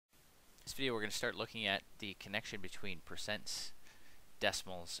this video we're going to start looking at the connection between percents,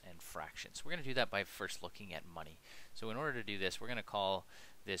 decimals, and fractions. We're going to do that by first looking at money. So in order to do this, we're going to call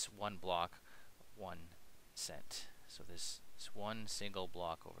this one block 1 cent. So this one single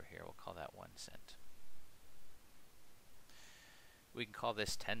block over here, we'll call that 1 cent. We can call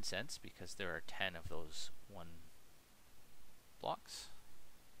this 10 cents because there are 10 of those 1 blocks.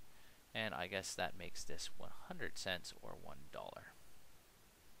 And I guess that makes this 100 cents or $1.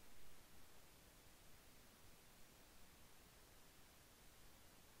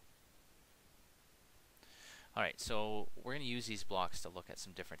 Alright, so we're going to use these blocks to look at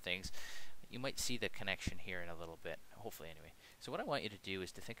some different things. You might see the connection here in a little bit, hopefully anyway. So what I want you to do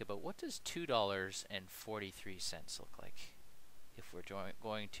is to think about, what does $2.43 look like if we're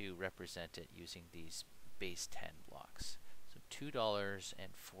going to represent it using these base 10 blocks. So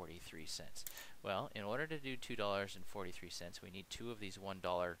 $2.43. Well, in order to do $2.43, we need 2 of these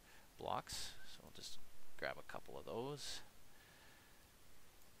 $1 blocks. So we'll just grab a couple of those.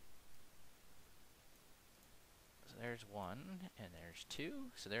 So there's 1, and there's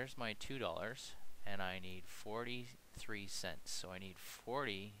 2. So there's my $2, and I need 43 cents. So I need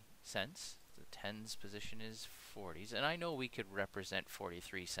 40 cents. The tens position is 40s, and I know we could represent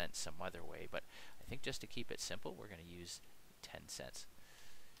 43 cents some other way, but I think just to keep it simple, we're going to use 10 cents.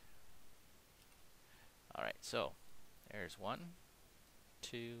 Alright, so there's 1,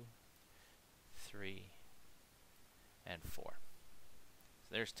 2, 3, and 4.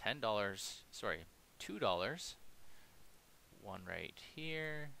 So there's $2. 1 right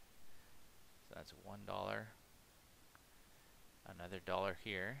here. So that's $1. Another $1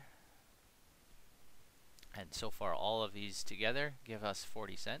 here. And so far all of these together give us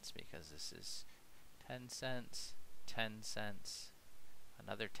 40 cents because this is 10 cents, 10 cents,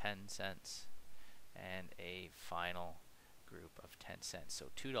 another 10 cents, and a final group of 10 cents.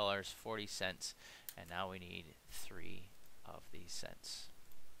 So $2.40, and now we need 3 of these cents.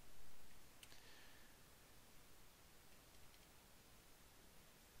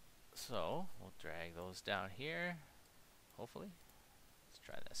 So we'll drag those down here, hopefully. Let's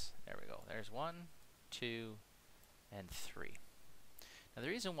try this. There we go. There's 1, 2, and 3. Now the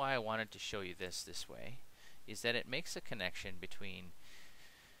reason why I wanted to show you this way is that it makes a connection between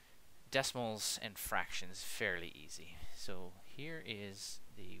decimals and fractions fairly easy. So here is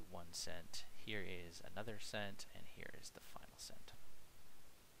the 1 cent, here is another cent, and here is the final cent.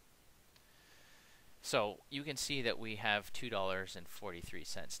 So you can see that we have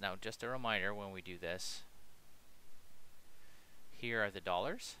 $2.43. Now just a reminder, when we do this, here are the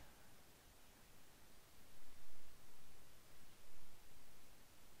dollars.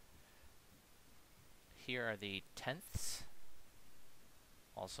 Here are the tenths,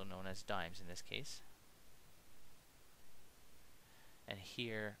 also known as dimes in this case. And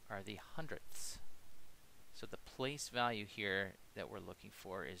here are the hundredths. So the place value here that we're looking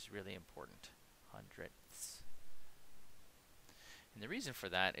for is really important. Hundredths. And the reason for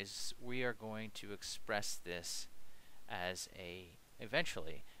that is we are going to express this as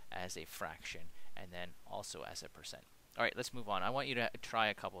eventually as a fraction, and then also as a percent. Alright, let's move on. I want you to try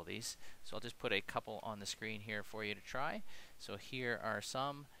a couple of these. So I'll just put a couple on the screen here for you to try. So here are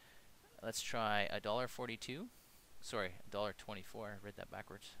some. Let's try $1.42. Sorry, $1.24. I read that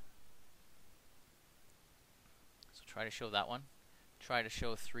backwards. So try to show that one. Try to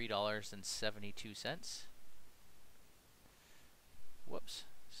show $3.72. Whoops,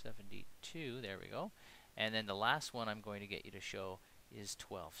 72. There we go. And then the last one I'm going to get you to show is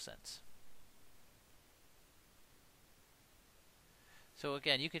 12 cents. So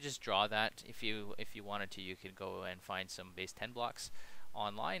again, you could just draw that if you wanted to. You could go and find some base 10 blocks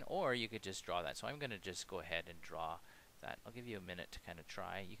online, or you could just draw that. So I'm going to just go ahead and draw that. I'll give you a minute to kind of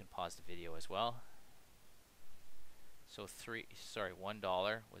try. You can pause the video as well. So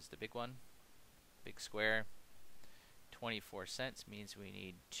 $1 was the big one, big square. 24 cents means we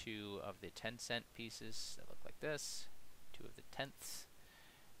need 2 of the 10 cent pieces that look like this, 2 of the tenths,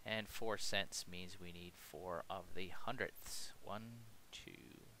 and 4 cents means we need 4 of the hundredths. 1, 2,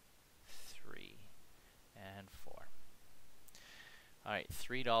 3, and 4. Alright,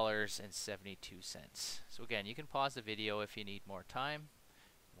 $3.72. So again, you can pause the video if you need more time.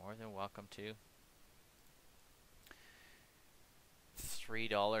 More than welcome to.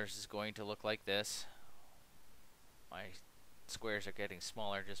 $3 is going to look like this. My squares are getting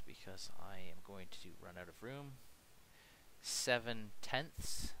smaller just because I am going to run out of room. 7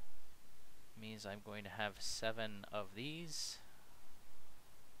 tenths means I'm going to have 7 of these.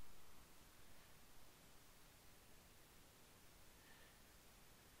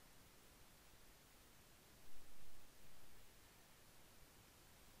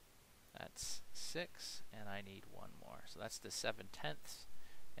 That's 6, and I need one more. So that's the 7/10,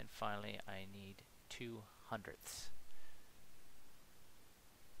 and finally I need 2/100.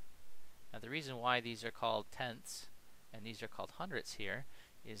 Now the reason why these are called tenths and these are called hundredths here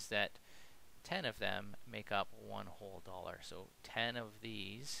is that 10 of them make up one whole dollar. So 10 of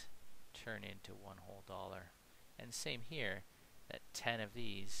these turn into one whole dollar. And same here, that 10 of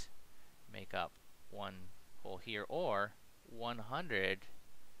these make up one whole here, or 100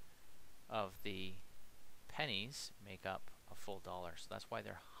 of the pennies make up a full dollar. So that's why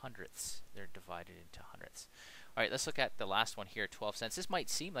they're hundredths. They're divided into hundredths. All right, let's look at the last one here, 12 cents. This might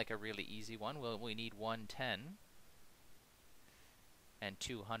seem like a really easy one. Well, we need 1/10 and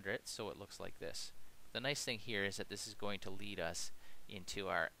 2/100, so it looks like this. The nice thing here is that this is going to lead us into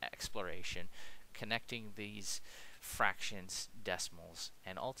our exploration, connecting these fractions, decimals,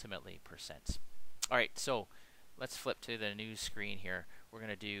 and ultimately percents. All right, so let's flip to the new screen here. We're going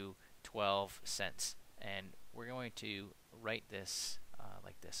to do 12 cents, and we're going to write this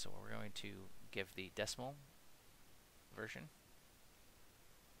like this. So we're going to give the decimal version.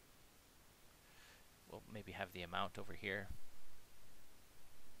 We'll maybe have the amount over here.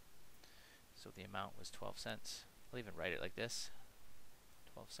 So the amount was 12 cents. I'll even write it like this,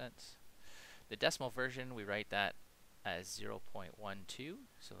 12 cents. The decimal version, we write that as 0.12,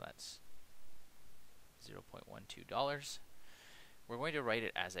 so that's $0.12. We're going to write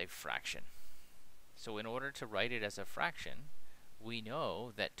it as a fraction. So in order to write it as a fraction, we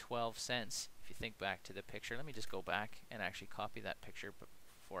know that 12 cents, if you think back to the picture, let me just go back and actually copy that picture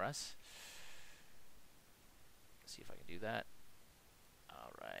for us. Let's see if I can do that.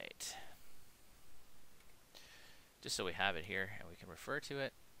 All right. Just so we have it here and we can refer to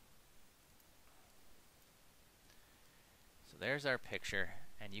it. So there's our picture,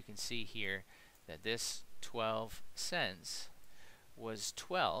 and you can see here that this 12 cents was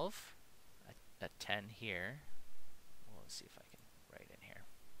 12, a 10 here. Well, let's see if I can write in here.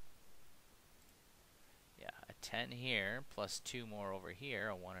 Yeah, a 10 here plus 2 more over here,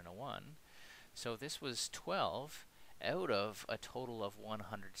 a 1 and a 1. So this was 12 out of a total of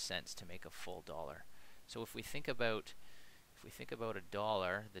 100 cents to make a full dollar. So if we think about a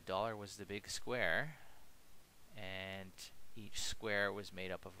dollar, the dollar was the big square, and each square was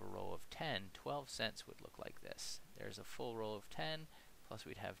made up of a row of 10. 12 cents would look like this. There's a full row of 10, plus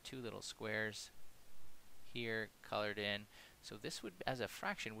we'd have two little squares here colored in. So this would, as a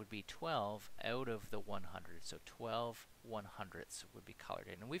fraction, would be 12 out of the 100. So 12 100ths would be colored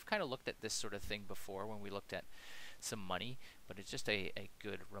in. And we've kind of looked at this sort of thing before when we looked at some money, but it's just a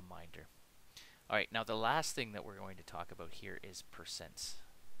good reminder. All right, now the last thing that we're going to talk about here is percents.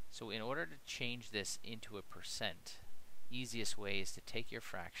 So in order to change this into a percent, easiest way is to take your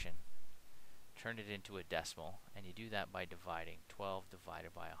fraction, turn it into a decimal, and you do that by dividing. 12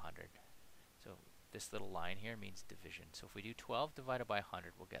 divided by 100. So this little line here means division. So if we do 12 divided by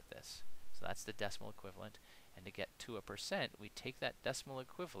 100, we'll get this. So that's the decimal equivalent. And to get to a percent, we take that decimal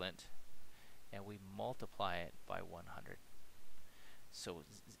equivalent and we multiply it by 100. So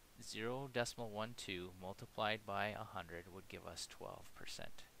 0.12 multiplied by 100 would give us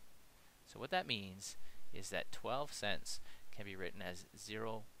 12%. So what that means is that 12 cents can be written as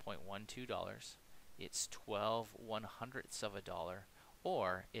 $0.12. It's 12 100ths of a dollar,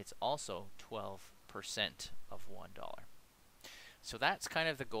 or it's also 12% of $1. So that's kind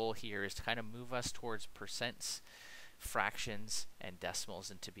of the goal here, is to kind of move us towards percents, fractions, and decimals,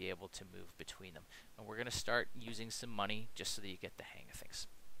 and to be able to move between them. And we're going to start using some money just so that you get the hang of things.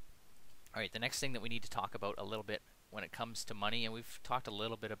 All right, the next thing that we need to talk about a little bit when it comes to money, and we've talked a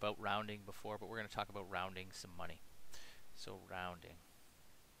little bit about rounding before, but we're going to talk about rounding some money. So rounding.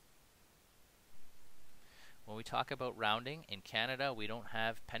 When we talk about rounding, in Canada we don't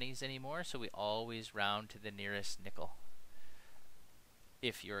have pennies anymore, so we always round to the nearest nickel.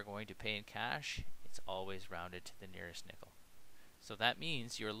 If you're going to pay in cash, it's always rounded to the nearest nickel. So that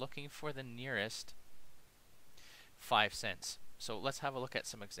means you're looking for the nearest 5 cents. So let's have a look at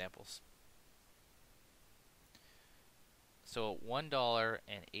some examples. So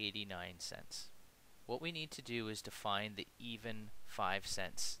 $1.89. What we need to do is to find the even 5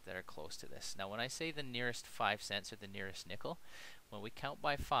 cents that are close to this. Now when I say the nearest 5 cents or the nearest nickel, when we count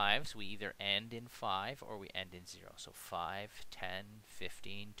by fives, we either end in 5 or we end in 0. So 5, 10,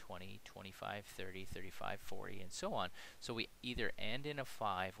 15, 20, 25, 30, 35, 40, and so on. So we either end in a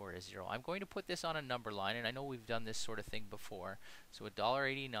 5 or a 0. I'm going to put this on a number line, and I know we've done this sort of thing before. So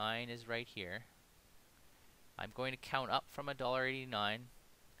 $1.89 is right here. I'm going to count up from $1.89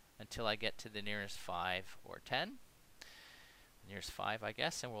 until I get to the nearest 5 or 10. The nearest 5, I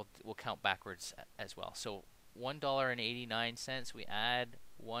guess, and we'll count backwards as well. So $1.89. We add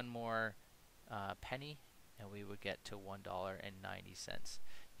one more penny, and we would get to $1.90.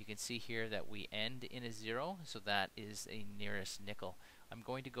 You can see here that we end in a 0, so that is a nearest nickel. I'm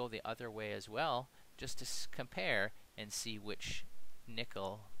going to go the other way as well, just to compare and see which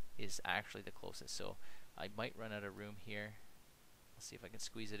nickel is actually the closest. So I might run out of room here. Let's see if I can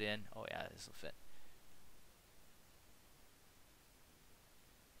squeeze it in. Oh yeah, this will fit.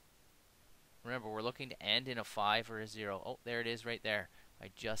 Remember, we're looking to end in a 5 or a 0. Oh, there it is right there. I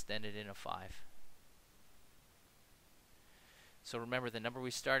just ended in a 5. So remember, the number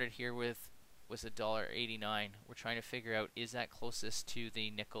we started here with was $1.89. We're trying to figure out, is that closest to the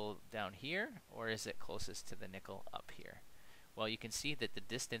nickel down here, or is it closest to the nickel up here? Well, you can see that the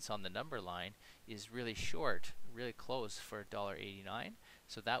distance on the number line is really short, really close for $1.89.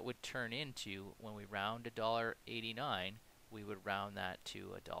 So that would turn into, when we round $1.89, we would round that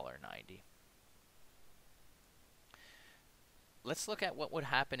to $1.90. Let's look at what would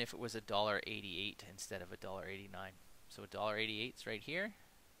happen if it was $1.88 instead of $1.89. So $1.88 is right here.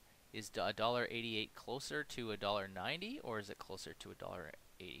 Is $1.88 closer to $1.90, or is it closer to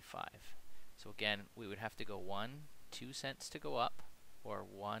 $1.85? So again, we would have to go 2 cents to go up, or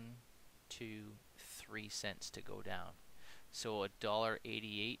 3 cents to go down. So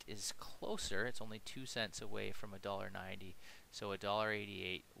 $1.88 is closer. It's only 2 cents away from $1.90. So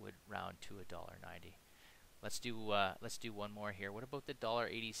 $1.88 would round to $1.90. Let's do one more here. What about the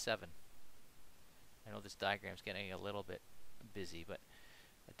 $1.87? I know this diagram's getting a little bit busy, but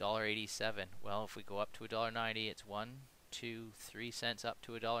 $1.87. Well, if we go up to $1.90, it's 3 cents up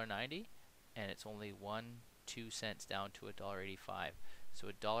to $1.90, and it's only 2 cents down to $1.85. So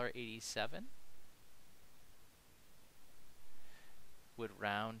 $1.87 would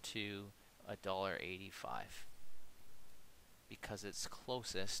round to $1.85 because it's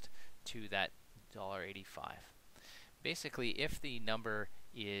closest to that $1.85. Basically, if the number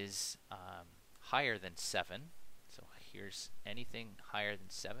is higher than 7, so here's anything higher than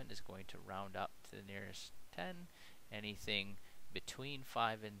 7 is going to round up to the nearest 10. Anything between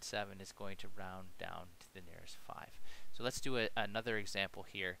 5 and 7 is going to round down to the nearest 5. So let's do another example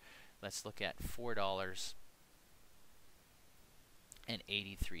here. Let's look at $4.83.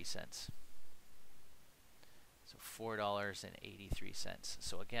 So $4.83.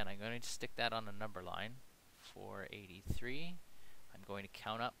 So again, I'm going to stick that on a number line, 483. I'm going to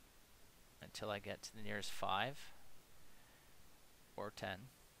count up until I get to the nearest 5 or 10.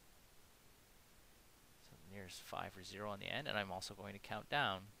 So the nearest 5 or 0 on the end, and I'm also going to count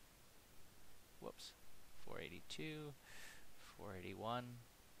down. Whoops. 482, 481,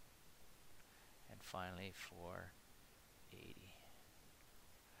 and finally 480.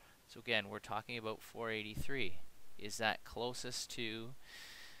 So again, we're talking about 483. Is that closest to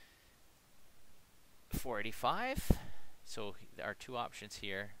 485? So our two options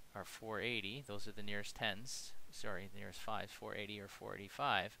here are 480. Those are the nearest 10s. Sorry, the nearest 5s, 480 or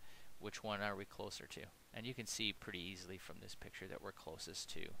 485. Which one are we closer to? And you can see pretty easily from this picture that we're closest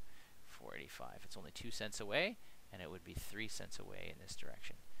to 485. It's only 2 cents away, and it would be 3 cents away in this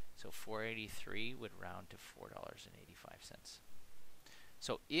direction. So 483 would round to $4.85.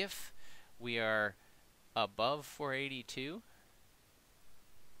 So if we are above 482,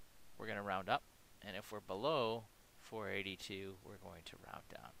 we're going to round up. And if we're below 482, we're going to round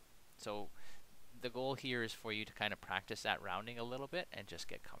down. So the goal here is for you to kind of practice that rounding a little bit and just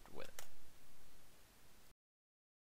get comfortable with it.